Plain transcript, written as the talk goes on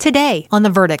Today on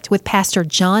The Verdict with Pastor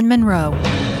John Munro.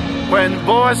 When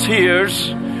Boaz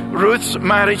hears Ruth's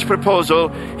marriage proposal,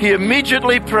 he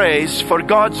immediately prays for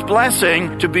God's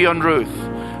blessing to be on Ruth.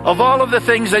 Of all of the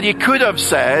things that he could have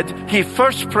said, he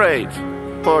first prayed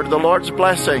for the Lord's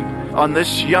blessing on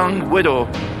this young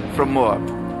widow from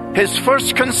Moab. His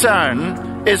first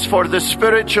concern is for the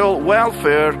spiritual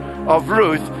welfare of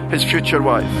Ruth, his future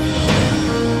wife.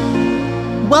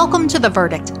 Welcome to The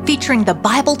Verdict, featuring the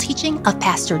Bible teaching of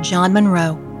Pastor John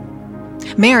Munro.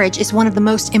 Marriage is one of the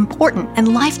most important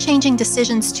and life-changing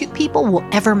decisions two people will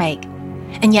ever make.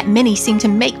 And yet many seem to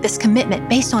make this commitment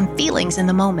based on feelings in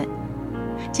the moment.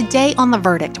 Today on The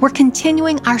Verdict, we're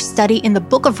continuing our study in the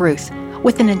book of Ruth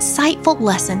with an insightful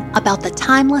lesson about the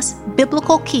timeless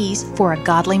biblical keys for a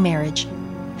godly marriage.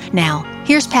 Now,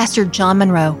 here's Pastor John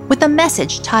Munro with a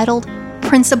message titled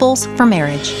Principles for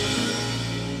Marriage.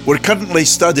 We're currently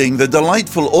studying the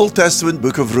delightful Old Testament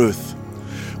book of Ruth.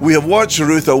 We have watched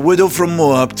Ruth, a widow from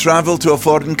Moab, travel to a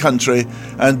foreign country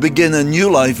and begin a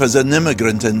new life as an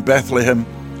immigrant in Bethlehem.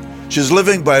 She's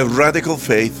living by radical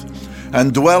faith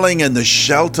and dwelling in the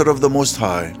shelter of the Most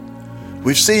High.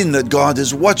 We've seen that God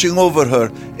is watching over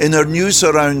her in her new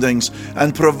surroundings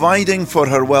and providing for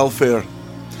her welfare.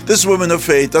 This woman of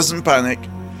faith doesn't panic.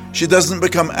 She doesn't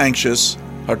become anxious.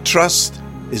 Her trust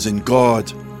is in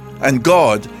God, and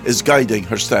God is guiding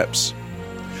her steps.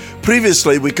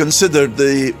 Previously, we considered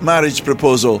the marriage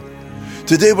proposal.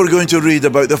 Today, we're going to read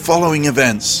about the following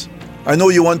events. I know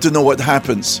you want to know what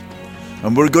happens,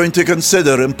 and we're going to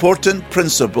consider important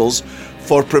principles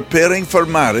for preparing for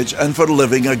marriage and for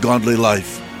living a godly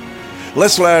life.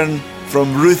 Let's learn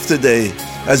from Ruth today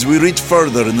as we read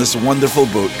further in this wonderful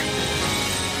book.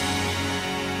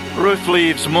 Ruth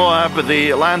leaves Moab,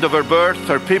 the land of her birth,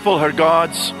 her people, her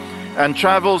gods, and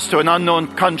travels to an unknown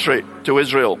country, to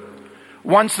Israel.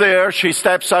 Once there, she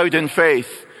steps out in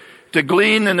faith to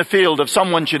glean in the field of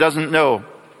someone she doesn't know.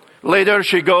 Later,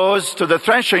 she goes to the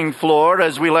threshing floor,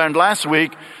 as we learned last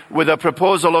week, with a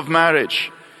proposal of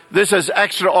marriage. This is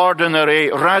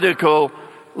extraordinary, radical,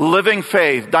 living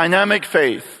faith, dynamic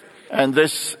faith. And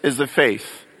this is the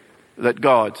faith that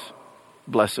God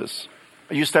blesses.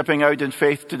 Are you stepping out in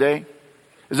faith today?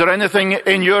 Is there anything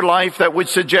in your life that would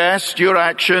suggest your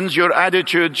actions, your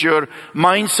attitudes, your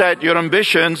mindset, your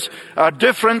ambitions are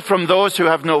different from those who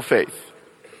have no faith?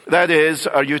 That is,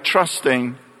 are you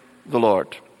trusting the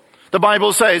Lord? The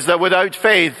Bible says that without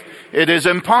faith, it is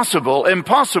impossible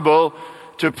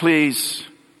to please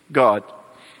God.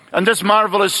 And this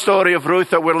marvelous story of Ruth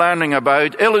that we're learning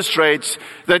about illustrates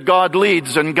that God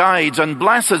leads and guides and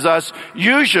blesses us,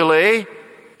 usually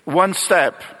one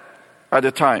step at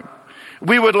a time.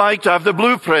 We would like to have the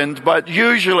blueprint, but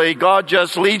usually God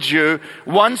just leads you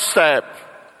one step,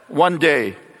 one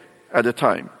day at a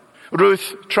time.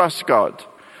 Ruth trusts God.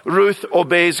 Ruth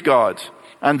obeys God.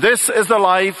 And this is the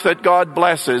life that God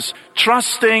blesses,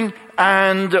 trusting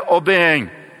and obeying.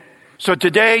 So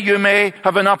today you may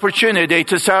have an opportunity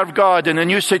to serve God in a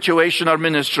new situation or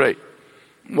ministry.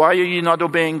 Why are you not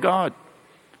obeying God?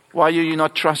 Why are you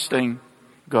not trusting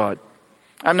God?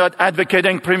 I'm not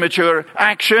advocating premature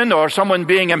action or someone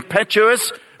being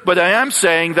impetuous, but I am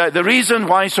saying that the reason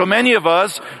why so many of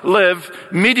us live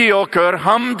mediocre,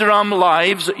 humdrum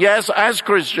lives, yes, as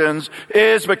Christians,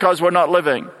 is because we're not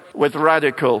living with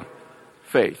radical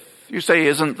faith. You say,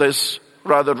 isn't this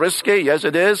rather risky? Yes,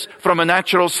 it is from a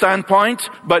natural standpoint,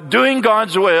 but doing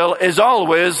God's will is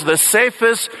always the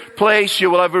safest place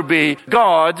you will ever be.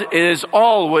 God is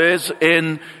always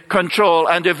in control,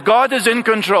 and if God is in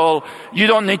control, you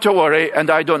don't need to worry, and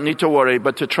I don't need to worry,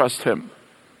 but to trust Him.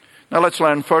 Now let's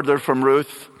learn further from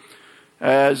Ruth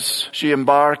as she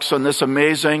embarks on this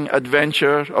amazing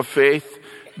adventure of faith,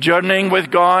 journeying with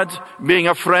God, being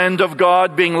a friend of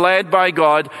God, being led by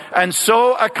God, and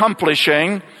so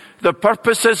accomplishing the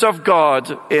purposes of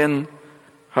God in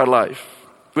her life.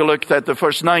 We looked at the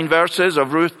first 9 verses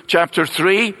of Ruth chapter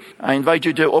 3. I invite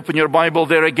you to open your Bible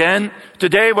there again.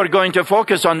 Today we're going to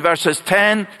focus on verses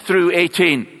 10 through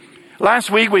 18.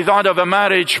 Last week we thought of a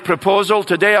marriage proposal.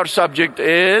 Today our subject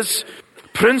is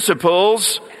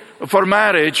principles for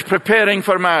marriage, preparing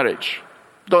for marriage.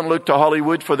 Don't look to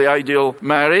Hollywood for the ideal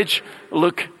marriage.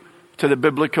 Look to the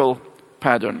biblical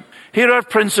pattern. Here are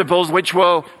principles which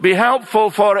will be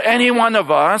helpful for any one of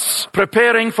us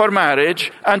preparing for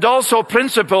marriage, and also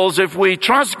principles, if we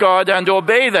trust God and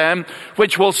obey them,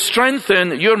 which will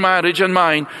strengthen your marriage and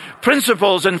mine.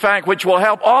 Principles, in fact, which will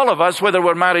help all of us, whether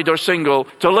we're married or single,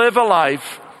 to live a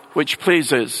life which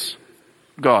pleases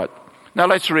God. Now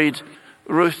let's read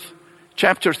Ruth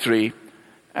chapter 3,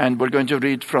 and we're going to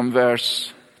read from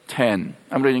verse 10.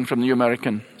 I'm reading from the New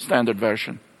American Standard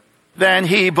Version. Then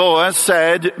he, Boaz,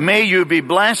 said, "May you be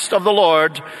blessed of the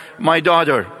Lord, my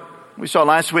daughter." We saw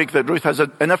last week that Ruth has,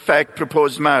 in effect,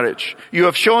 proposed marriage. "You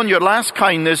have shown your last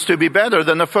kindness to be better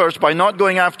than the first by not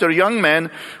going after young men,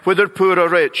 whether poor or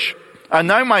rich. And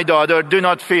now, my daughter, do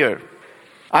not fear.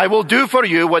 I will do for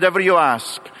you whatever you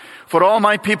ask. For all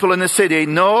my people in the city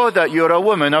know that you're a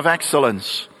woman of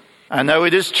excellence. And now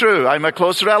it is true, I'm a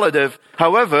close relative.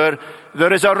 However,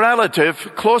 there is a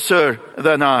relative closer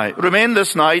than I. Remain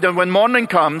this night, and when morning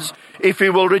comes, if he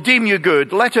will redeem you,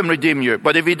 good, let him redeem you.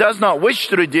 But if he does not wish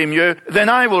to redeem you, then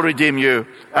I will redeem you.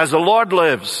 As the Lord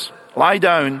lives, lie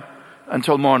down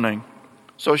until morning."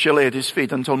 So she lay at his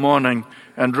feet until morning,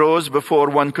 and rose before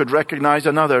one could recognize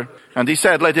another. And he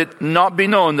said, "Let it not be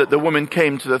known that the woman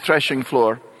came to the threshing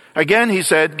floor." Again he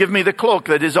said, "Give me the cloak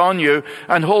that is on you,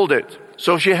 and hold it."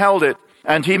 So she held it.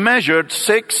 And he measured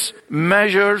 6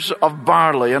 measures of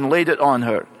barley and laid it on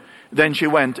her. Then she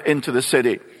went into the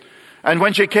city. And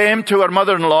when she came to her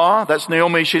mother-in-law, that's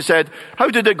Naomi, she said, "How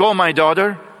did it go, my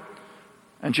daughter?"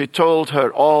 And she told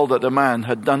her all that the man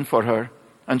had done for her.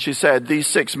 And she said, "These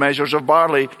 6 measures of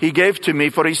barley he gave to me,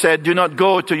 for he said, 'Do not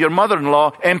go to your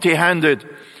mother-in-law empty-handed.'"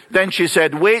 Then she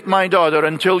said, "Wait, my daughter,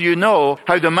 until you know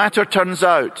how the matter turns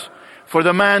out, for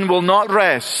the man will not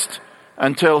rest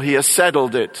until he has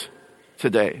settled it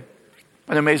today."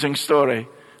 An amazing story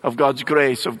of God's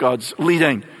grace, of God's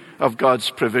leading, of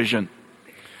God's provision.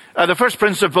 The first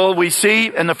principle we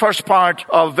see in the first part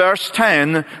of verse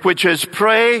 10, which is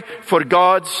pray for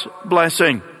God's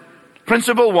blessing.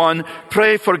 Principle 1,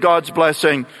 pray for God's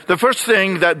blessing. The first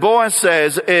thing that Boaz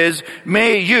says is,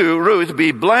 "May you, Ruth,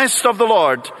 be blessed of the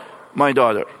Lord, my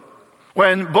daughter."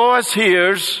 When Boaz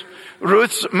hears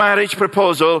Ruth's marriage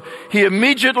proposal, he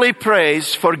immediately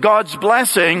prays for God's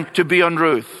blessing to be on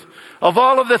Ruth. Of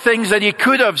all of the things that he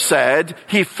could have said,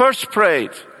 he first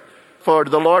prayed for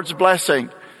the Lord's blessing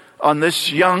on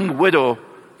this young widow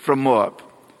from Moab.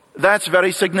 That's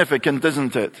very significant,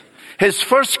 isn't it? His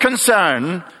first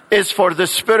concern is for the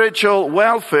spiritual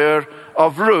welfare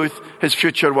of Ruth, his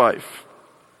future wife.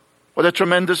 What a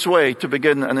tremendous way to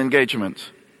begin an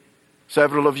engagement.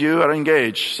 Several of you are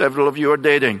engaged. Several of you are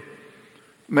dating.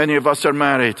 Many of us are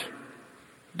married.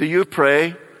 Do you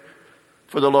pray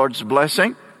for the Lord's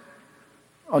blessing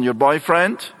on your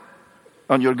boyfriend,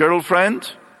 on your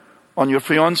girlfriend, on your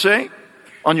fiancé,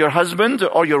 on your husband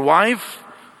or your wife?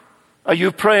 Are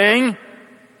you praying,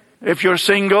 if you're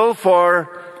single, for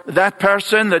that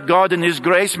person that God in His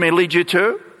grace may lead you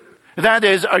to? That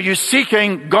is, are you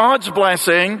seeking God's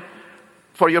blessing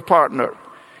for your partner?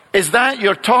 Is that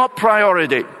your top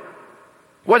priority?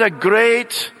 What a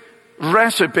great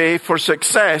recipe for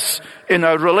success in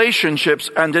our relationships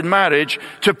and in marriage,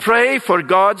 to pray for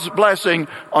God's blessing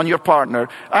on your partner.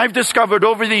 I've discovered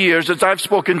over the years, as I've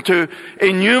spoken to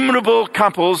innumerable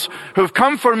couples who've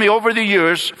come for me over the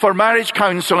years for marriage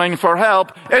counseling, for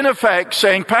help, in effect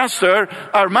saying, "Pastor,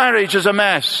 our marriage is a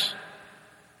mess."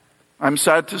 I'm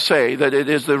sad to say that it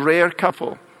is the rare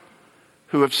couple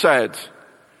who have said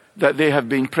that they have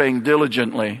been praying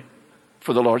diligently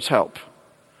for the Lord's help.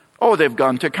 Oh, they've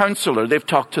gone to counselor. They've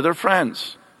talked to their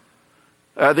friends.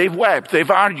 They've wept. They've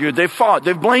argued. They've fought.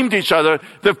 They've blamed each other.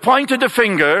 They've pointed a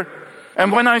finger.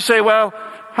 And when I say, "Well,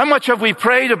 how much have we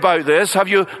prayed about this? Have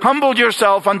you humbled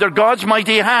yourself under God's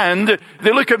mighty hand?"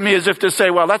 They look at me as if to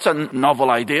say, "Well, that's a novel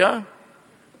idea."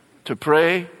 To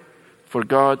pray for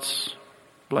God's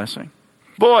blessing.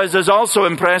 Boaz is also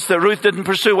impressed that Ruth didn't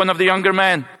pursue one of the younger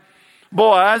men.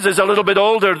 Boaz is a little bit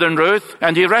older than Ruth,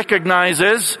 and he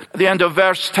recognizes, at the end of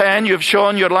verse 10, "You've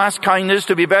shown your last kindness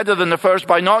to be better than the first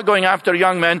by not going after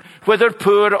young men, whether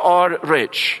poor or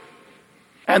rich."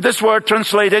 And this word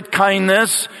translated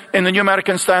kindness in the New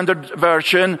American Standard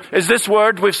Version is this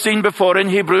word we've seen before in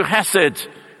Hebrew, hesed,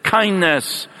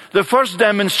 kindness. The first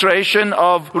demonstration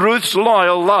of Ruth's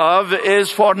loyal love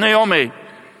is for Naomi.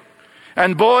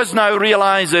 And Boaz now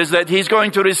realizes that he's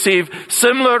going to receive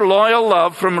similar loyal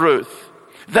love from Ruth.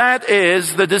 That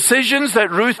is, the decisions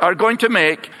that Ruth are going to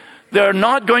make, they're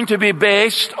not going to be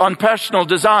based on personal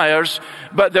desires,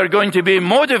 but they're going to be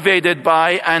motivated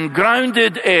by and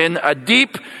grounded in a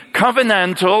deep,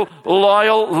 covenantal,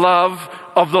 loyal love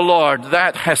of the Lord.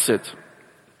 That hesed.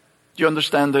 Do you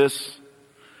understand this?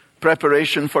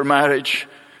 Preparation for marriage,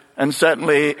 and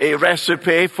certainly a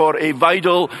recipe for a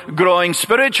vital, growing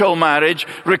spiritual marriage,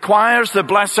 requires the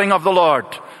blessing of the Lord.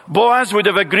 Boaz would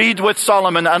have agreed with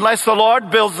Solomon, "Unless the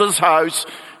Lord builds this house,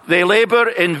 they labor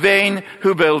in vain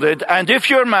who build it." And if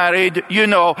you're married, you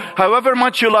know, however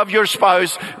much you love your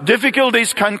spouse,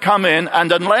 difficulties can come in,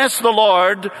 and unless the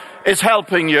Lord is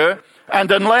helping you, and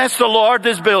unless the Lord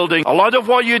is building, a lot of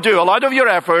what you do, a lot of your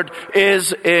effort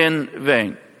is in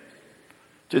vain.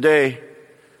 Today,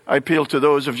 I appeal to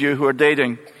those of you who are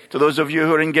dating, to those of you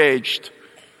who are engaged,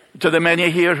 to the many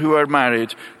here who are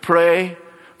married. Pray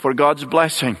for God's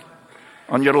blessing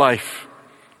on your life.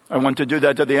 I want to do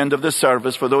that at the end of the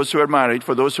service for those who are married,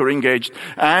 for those who are engaged,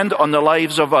 and on the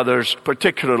lives of others,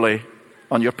 particularly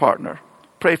on your partner.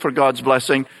 Pray for God's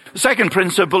blessing. The second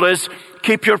principle is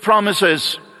keep your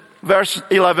promises. Verse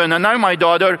 11, and now my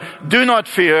daughter, do not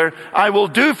fear. I will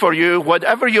do for you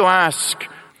whatever you ask.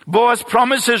 Boaz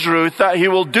promises Ruth that he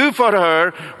will do for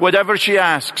her whatever she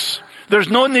asks. There's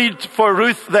no need for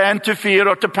Ruth then to fear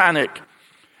or to panic.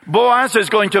 Boaz is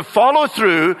going to follow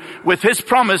through with his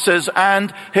promises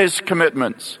and his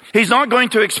commitments. He's not going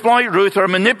to exploit Ruth or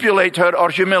manipulate her or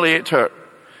humiliate her.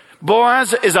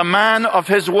 Boaz is a man of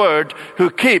his word who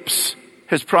keeps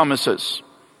his promises.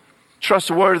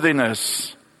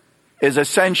 Trustworthiness is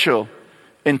essential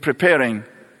in preparing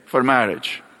for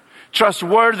marriage.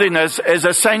 Trustworthiness is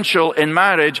essential in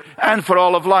marriage and for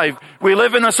all of life. We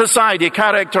live in a society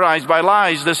characterized by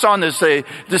lies, dishonesty,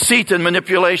 deceit, and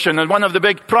manipulation. And one of the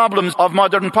big problems of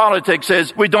modern politics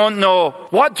is we don't know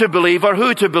what to believe or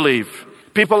who to believe.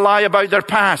 People lie about their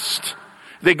past.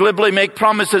 They glibly make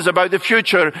promises about the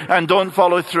future and don't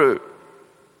follow through.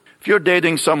 If you're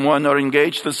dating someone or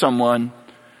engaged to someone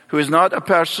who is not a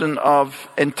person of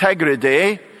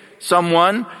integrity,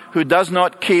 someone who does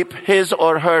not keep his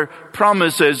or her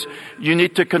promises, you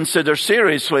need to consider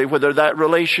seriously whether that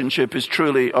relationship is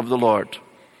truly of the Lord.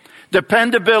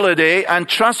 Dependability and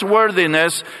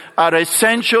trustworthiness are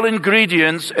essential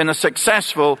ingredients in a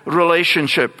successful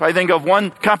relationship. I think of one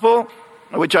couple,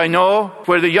 which I know,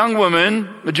 where the young woman,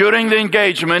 during the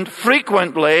engagement,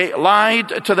 frequently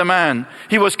lied to the man.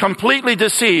 He was completely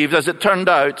deceived, as it turned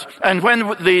out. And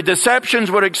when the deceptions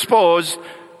were exposed,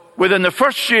 within the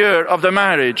first year of the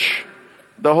marriage,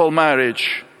 the whole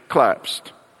marriage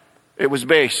collapsed. It was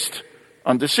based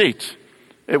on deceit.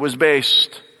 It was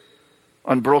based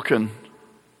on broken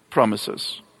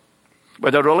promises.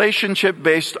 But a relationship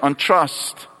based on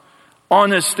trust,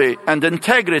 honesty, and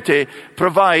integrity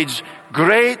provides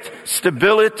great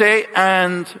stability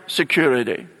and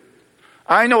security.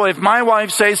 I know if my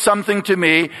wife says something to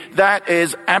me, that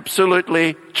is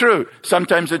absolutely true.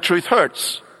 Sometimes the truth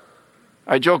hurts.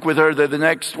 I joke with her that the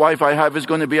next wife I have is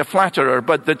going to be a flatterer,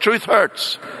 but the truth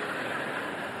hurts.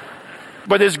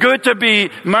 But it's good to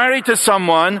be married to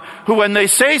someone who, when they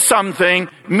say something,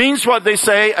 means what they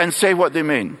say and say what they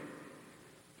mean.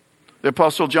 The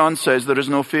Apostle John says there is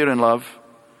no fear in love,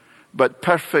 but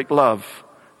perfect love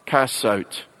casts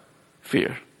out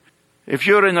fear. If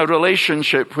you're in a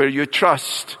relationship where you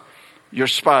trust your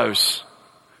spouse,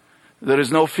 there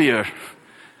is no fear,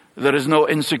 there is no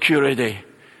insecurity.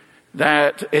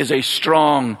 That is a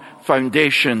strong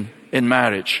foundation in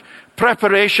marriage.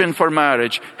 Preparation for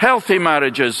marriage, healthy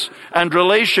marriages, and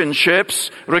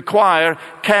relationships require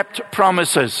kept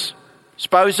promises.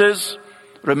 Spouses,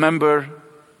 remember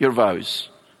your vows.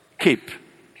 Keep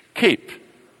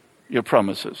your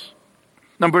promises.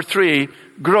 Number 3,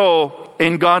 grow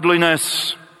in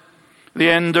godliness. The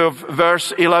end of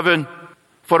verse 11.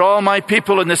 For all my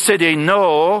people in the city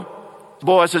know,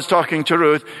 Boaz is talking to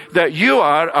Ruth, that you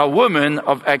are a woman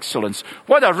of excellence.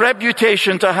 What a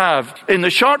reputation to have. In the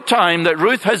short time that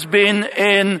Ruth has been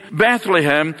in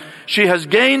Bethlehem, she has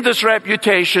gained this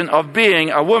reputation of being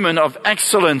a woman of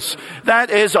excellence. That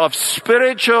is of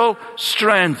spiritual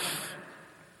strength.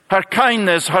 Her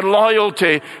kindness, her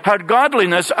loyalty, her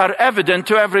godliness are evident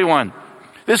to everyone.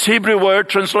 This Hebrew word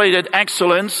translated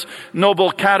excellence,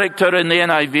 noble character in the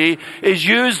NIV, is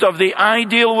used of the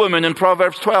ideal woman in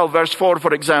Proverbs 12 verse 4,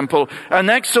 for example. An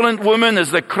excellent woman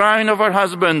is the crown of her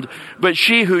husband, but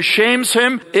she who shames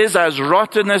him is as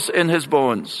rottenness in his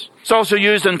bones. It's also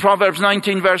used in Proverbs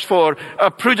 19 verse 4,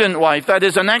 a prudent wife, that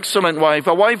is an excellent wife.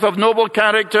 A wife of noble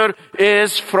character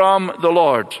is from the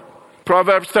Lord.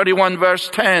 Proverbs 31 verse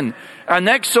 10, an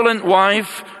excellent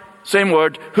wife, same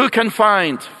word, who can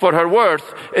find, for her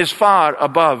worth is far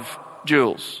above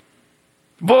jewels.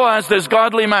 Boaz, this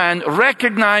godly man,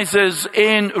 recognizes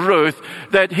in Ruth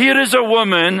that here is a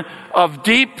woman of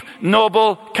deep,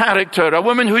 noble character, a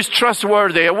woman who's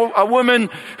trustworthy, a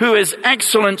woman who is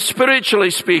excellent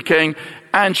spiritually speaking,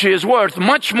 and she is worth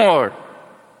much more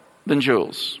than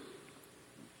jewels.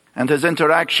 And his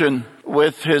interaction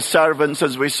with his servants,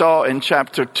 as we saw in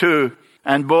chapter 2,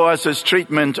 and Boaz's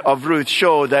treatment of Ruth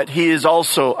show that he is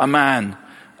also a man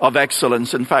of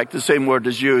excellence. In fact, the same word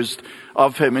is used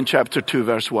of him in chapter 2,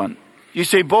 verse 1. You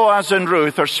see, Boaz and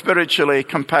Ruth are spiritually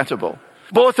compatible.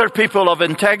 Both are people of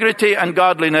integrity and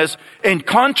godliness in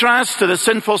contrast to the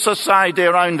sinful society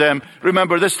around them.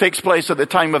 Remember, this takes place at the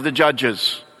time of the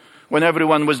Judges, when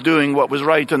everyone was doing what was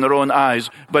right in their own eyes,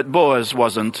 but Boaz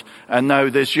wasn't. And now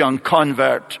this young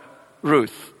convert,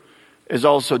 Ruth, is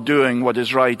also doing what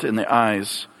is right in the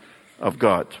eyes of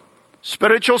God.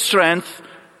 Spiritual strength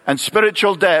and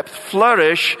spiritual depth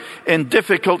flourish in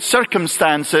difficult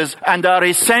circumstances and are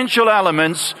essential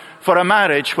elements for a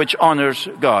marriage which honors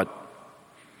God.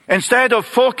 Instead of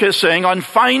focusing on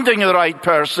finding the right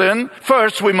person,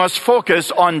 first we must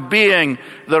focus on being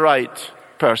the right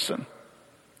person.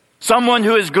 Someone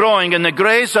who is growing in the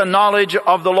grace and knowledge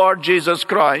of the Lord Jesus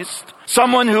Christ.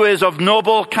 Someone who is of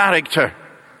noble character.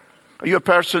 Are you a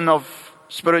person of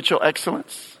spiritual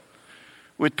excellence?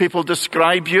 Would people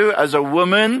describe you as a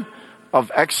woman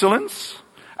of excellence?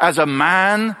 As a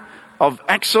man of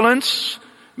excellence?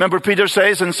 Remember, Peter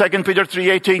says in 2 Peter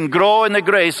 3:18, grow in the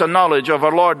grace and knowledge of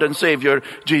our Lord and Savior,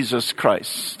 Jesus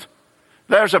Christ.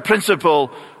 There's a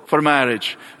principle for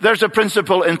marriage. There's a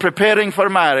principle in preparing for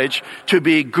marriage to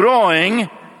be growing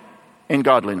in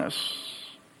godliness.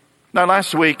 Now,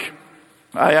 last week,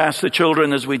 I asked the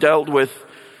children as we dealt with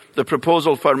the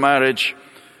proposal for marriage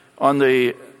on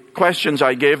the questions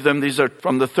I gave them. These are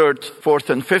from the 3rd, 4th,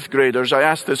 and 5th graders. I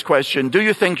asked this question, do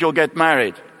you think you'll get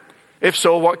married? If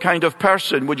so, what kind of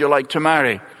person would you like to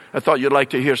marry? I thought you'd like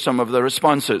to hear some of the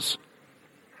responses.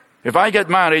 If I get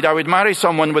married, I would marry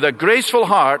someone with a graceful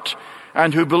heart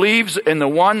and who believes in the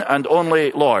one and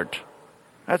only Lord.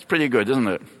 That's pretty good, isn't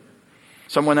it?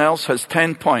 Someone else has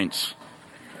 10 points.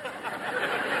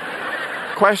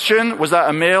 Question, was that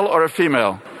a male or a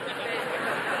female?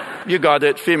 You got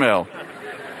it, female.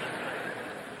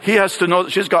 He has to know,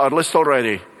 she's got her list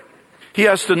already. He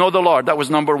has to know the Lord. That was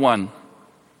number 1.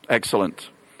 Excellent.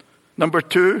 Number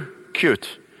 2,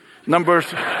 cute. Number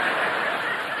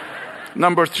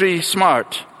 3,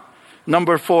 smart.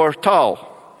 Number 4, tall.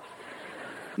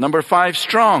 Number 5,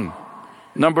 strong.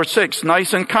 Number 6,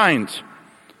 nice and kind.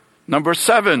 Number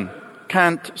 7,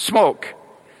 can't smoke.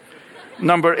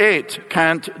 Number 8,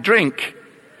 can't drink.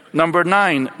 Number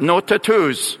 9, no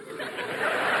tattoos.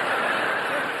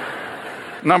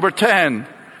 Number 10,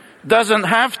 doesn't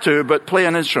have to, but play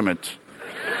an instrument.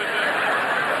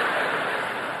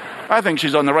 I think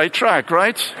she's on the right track,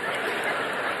 right?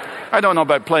 I don't know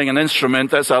about playing an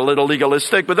instrument. That's a little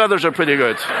legalistic, but others are pretty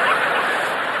good.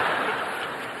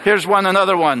 Here's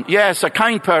another one. Yes, a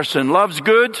kind person, loves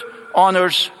good,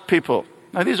 honors people.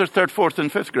 Now these are 3rd, 4th,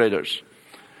 and 5th graders.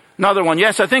 Another one.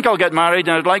 Yes, I think I'll get married,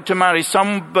 and I'd like to marry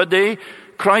somebody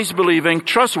Christ-believing,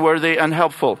 trustworthy, and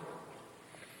helpful.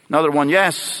 Another one.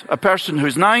 Yes, a person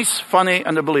who's nice, funny,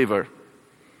 and a believer.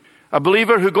 A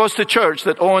believer who goes to church,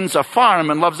 that owns a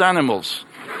farm and loves animals.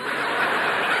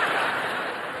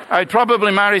 I'd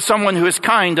probably marry someone who is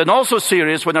kind and also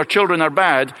serious when our children are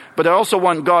bad, but I also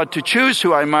want God to choose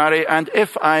who I marry and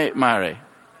if I marry.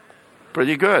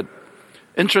 Pretty good.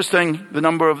 Interesting, the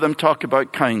number of them talk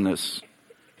about kindness.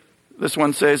 This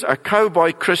one says, a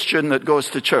cowboy Christian that goes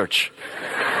to church.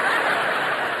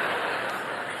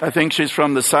 I think she's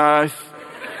from the South.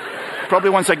 Probably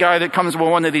wants a guy that comes with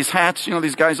one of these hats. You know,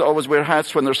 these guys that always wear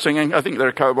hats when they're singing. I think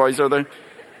they're cowboys, are they?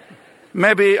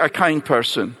 Maybe a kind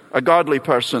person, a godly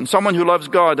person, someone who loves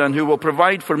God and who will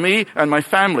provide for me and my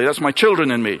family. That's my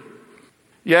children and me.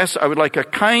 Yes, I would like a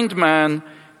kind man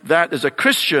that is a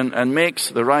Christian and makes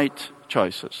the right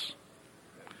choices.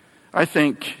 I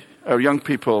think our young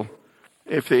people,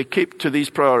 if they keep to these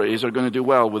priorities, are going to do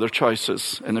well with their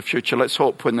choices in the future. Let's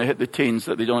hope when they hit the teens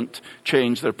that they don't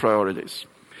change their priorities.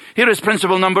 Here is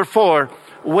principle number 4.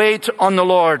 Wait on the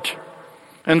Lord.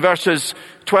 In verses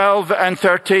 12 and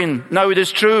 13. Now it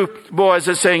is true, Boaz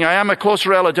is saying, I am a close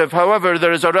relative. However,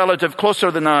 there is a relative closer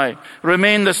than I.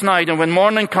 Remain this night, and when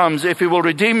morning comes, if he will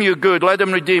redeem you, good, let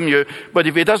him redeem you. But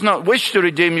if he does not wish to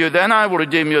redeem you, then I will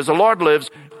redeem you. As the Lord lives,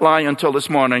 lie until this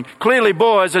morning. Clearly,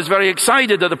 Boaz is very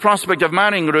excited at the prospect of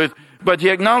marrying Ruth, but he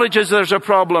acknowledges there's a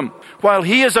problem. While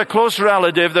he is a close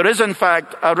relative, there is in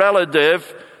fact a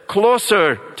relative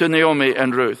closer to Naomi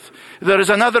and Ruth. There is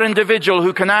another individual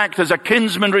who can act as a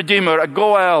kinsman redeemer, a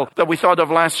Goel that we thought of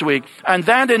last week. And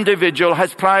that individual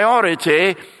has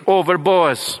priority over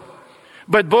Boaz.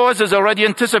 But Boaz is already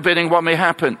anticipating what may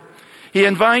happen. He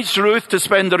invites Ruth to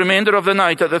spend the remainder of the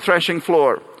night at the threshing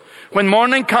floor. When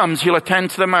morning comes, he'll attend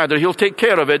to the matter. He'll take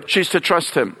care of it. She's to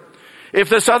trust him. If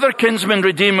this other kinsman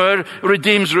redeemer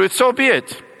redeems Ruth, so be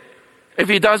it. If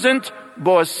he doesn't,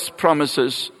 Boaz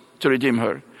promises to redeem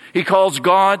her. He calls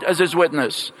God as his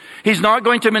witness. He's not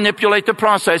going to manipulate the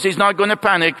process. He's not going to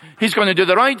panic. He's going to do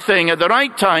the right thing at the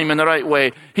right time in the right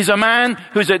way. He's a man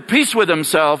who's at peace with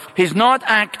himself. He's not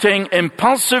acting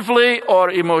impulsively or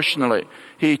emotionally.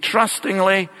 He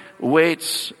trustingly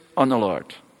waits on the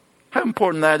Lord. How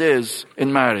important that is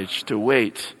in marriage, to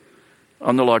wait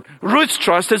on the Lord. Ruth's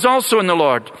trust is also in the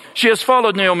Lord. She has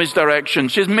followed Naomi's direction.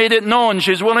 She's made it known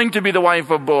she's willing to be the wife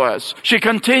of Boaz. She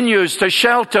continues to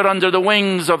shelter under the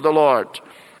wings of the Lord.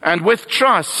 And with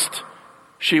trust,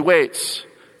 she waits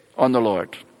on the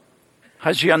Lord.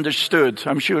 Has she understood?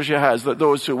 I'm sure she has, that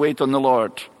those who wait on the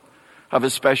Lord have a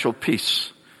special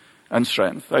peace and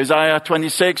strength. Isaiah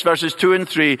 26 verses 2 and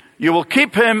 3. You will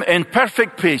keep him in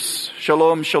perfect peace.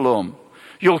 Shalom, shalom.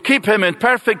 You'll keep him in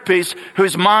perfect peace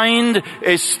whose mind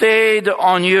is stayed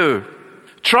on you.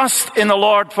 Trust in the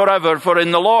Lord forever, for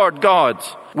in the Lord God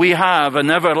we have an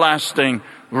everlasting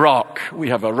rock. We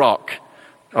have a rock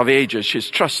of ages. She's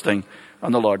trusting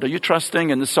on the Lord. Are you trusting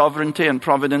in the sovereignty and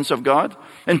providence of God?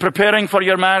 In preparing for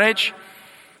your marriage?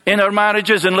 In our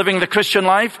marriages and living the Christian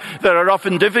life, there are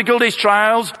often difficulties,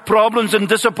 trials, problems and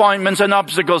disappointments and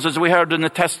obstacles, as we heard in the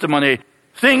testimony.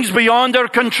 Things beyond our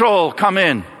control come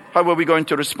in. How are we going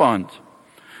to respond?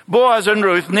 Boaz and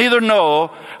Ruth neither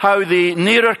know how the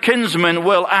nearer kinsman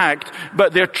will act,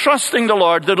 but they're trusting the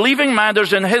Lord. They're leaving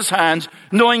matters in his hands,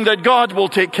 knowing that God will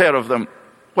take care of them,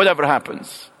 whatever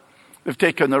happens. They've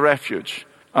taken a refuge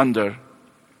under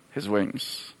his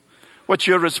wings. What's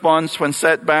your response when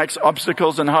setbacks,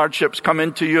 obstacles, and hardships come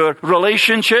into your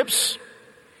relationships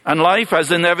and life,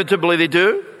 as inevitably they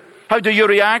do? How do you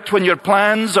react when your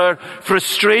plans are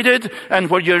frustrated and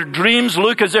when your dreams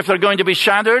look as if they're going to be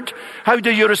shattered? How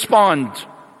do you respond?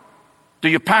 Do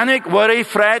you panic, worry,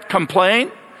 fret,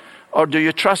 complain? Or do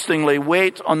you trustingly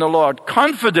wait on the Lord,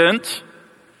 confident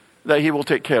that he will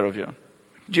take care of you?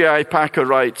 J.I. Packer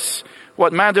writes,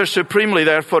 what matters supremely,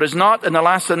 therefore, is not in the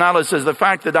last analysis the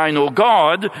fact that I know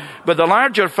God, but the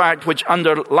larger fact which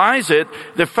underlies it,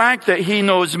 the fact that he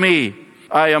knows me.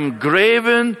 I am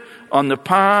graven on the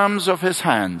palms of his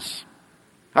hands.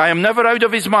 I am never out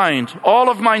of his mind. All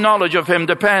of my knowledge of him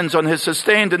depends on his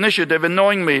sustained initiative in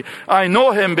knowing me. I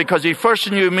know him because he first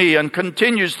knew me and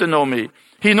continues to know me.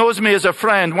 He knows me as a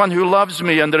friend, one who loves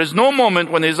me, and there is no moment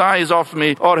when his eye is off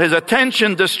me or his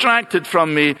attention distracted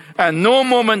from me, and no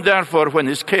moment, therefore, when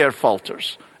his care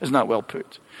falters. Isn't that well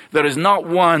put? There is not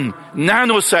one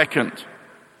nanosecond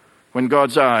when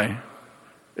God's eye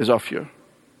is off you.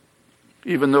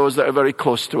 Even those that are very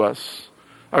close to us,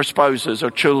 our spouses,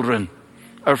 our children,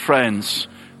 our friends,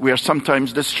 we are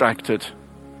sometimes distracted.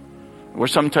 We're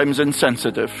sometimes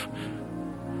insensitive.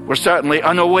 We're certainly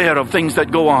unaware of things that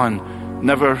go on.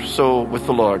 Never so with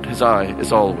the Lord. His eye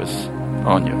is always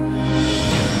on you.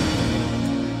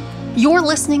 You're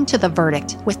listening to The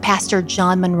Verdict with Pastor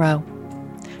John Munro.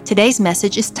 Today's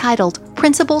message is titled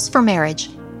Principles for Marriage,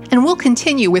 and we'll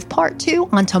continue with part 2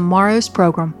 on tomorrow's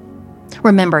program.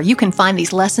 Remember, you can find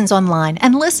these lessons online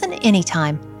and listen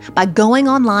anytime by going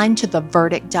online to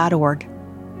theverdict.org.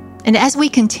 And as we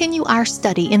continue our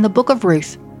study in the book of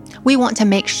Ruth, we want to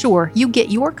make sure you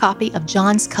get your copy of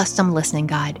John's custom listening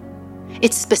guide.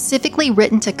 It's specifically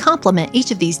written to complement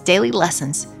each of these daily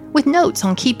lessons with notes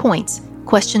on key points,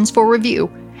 questions for review,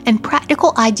 and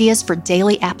practical ideas for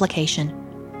daily application.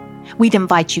 We'd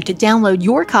invite you to download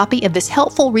your copy of this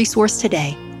helpful resource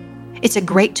today. It's a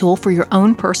great tool for your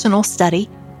own personal study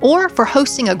or for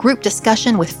hosting a group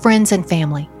discussion with friends and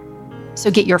family. So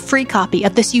get your free copy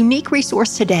of this unique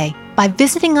resource today by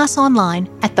visiting us online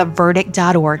at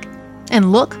theverdict.org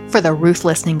and look for the Ruth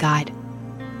Listening Guide.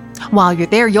 While you're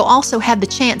there, you'll also have the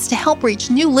chance to help reach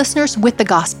new listeners with the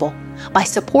gospel by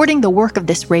supporting the work of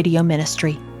this radio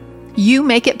ministry. You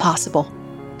make it possible.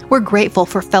 We're grateful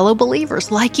for fellow believers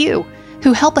like you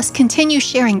who help us continue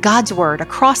sharing God's Word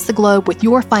across the globe with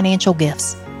your financial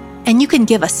gifts. And you can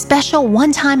give a special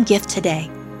one-time gift today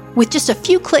with just a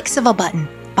few clicks of a button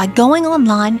by going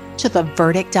online to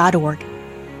theverdict.org.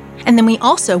 And then we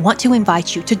also want to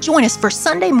invite you to join us for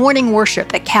Sunday morning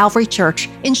worship at Calvary Church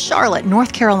in Charlotte,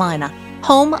 North Carolina,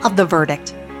 home of The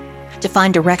Verdict. To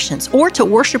find directions or to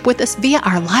worship with us via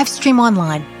our live stream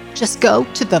online, just go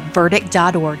to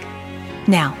theverdict.org.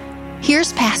 Now,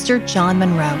 here's Pastor John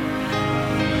Munro.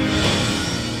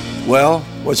 Well,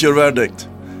 what's your verdict?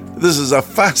 This is a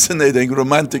fascinating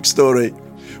romantic story.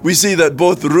 We see that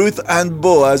both Ruth and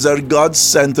Boaz are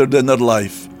God-centered in their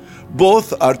life.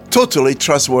 Both are totally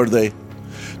trustworthy.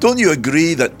 Don't you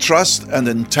agree that trust and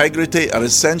integrity are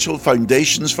essential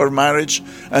foundations for marriage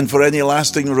and for any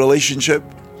lasting relationship?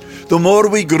 The more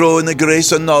we grow in the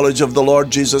grace and knowledge of the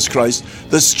Lord Jesus Christ,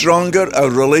 the stronger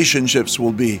our relationships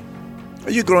will be.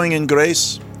 Are you growing in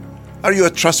grace? Are you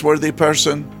a trustworthy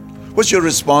person? What's your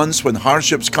response when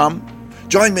hardships come?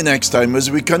 Join me next time as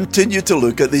we continue to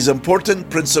look at these important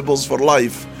principles for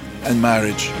life and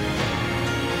marriage.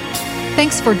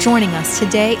 Thanks for joining us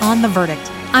today on The Verdict.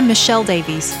 I'm Michelle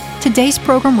Davies. Today's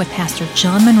program with Pastor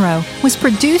John Munro was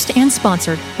produced and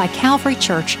sponsored by Calvary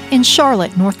Church in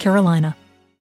Charlotte, North Carolina.